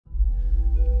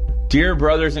Dear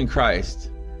brothers in Christ,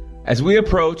 as we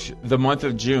approach the month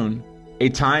of June, a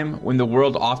time when the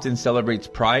world often celebrates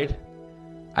Pride,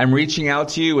 I'm reaching out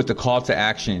to you with a call to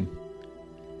action.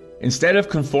 Instead of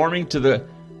conforming to the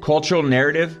cultural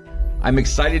narrative, I'm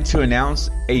excited to announce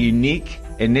a unique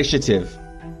initiative,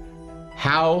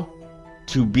 How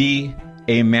to Be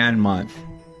a Man Month.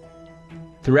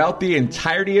 Throughout the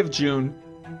entirety of June,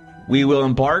 we will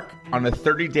embark on a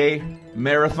 30-day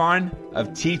marathon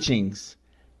of teachings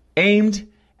aimed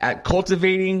at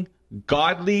cultivating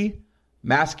godly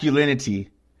masculinity.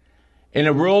 In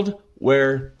a world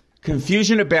where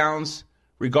confusion abounds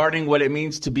regarding what it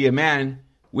means to be a man,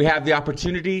 we have the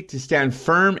opportunity to stand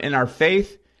firm in our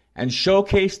faith and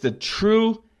showcase the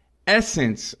true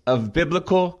essence of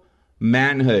biblical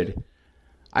manhood.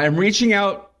 I am reaching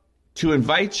out to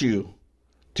invite you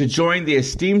to join the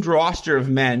esteemed roster of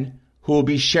men who will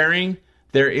be sharing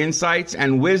their insights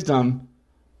and wisdom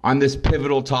on this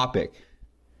pivotal topic.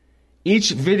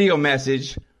 Each video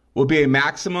message will be a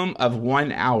maximum of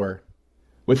 1 hour,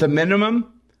 with a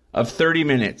minimum of 30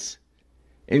 minutes,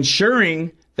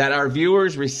 ensuring that our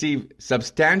viewers receive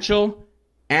substantial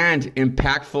and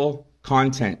impactful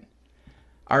content.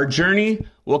 Our journey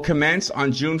will commence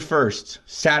on June 1st,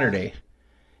 Saturday,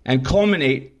 and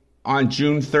culminate on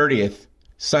June 30th,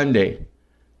 Sunday,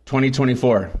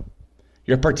 2024.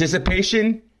 Your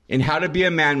participation in How to Be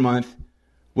a Man Month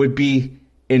would be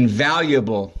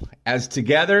invaluable, as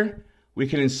together we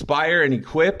can inspire and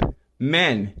equip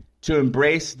men to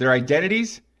embrace their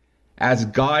identities as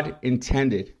God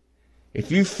intended.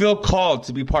 If you feel called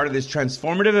to be part of this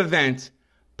transformative event,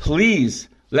 please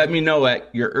let me know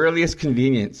at your earliest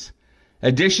convenience.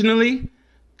 Additionally,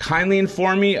 kindly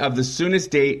inform me of the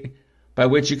soonest date by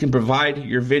which you can provide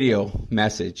your video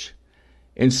message.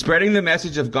 In spreading the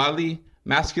message of godly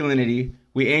masculinity,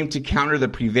 we aim to counter the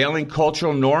prevailing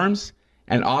cultural norms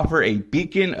and offer a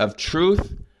beacon of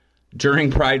truth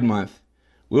during Pride Month.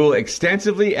 We will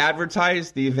extensively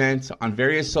advertise the event on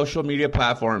various social media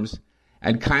platforms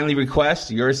and kindly request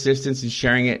your assistance in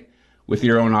sharing it with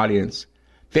your own audience.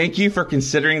 Thank you for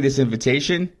considering this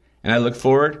invitation, and I look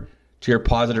forward to your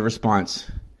positive response.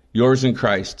 Yours in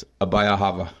Christ, Abaya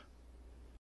Hava.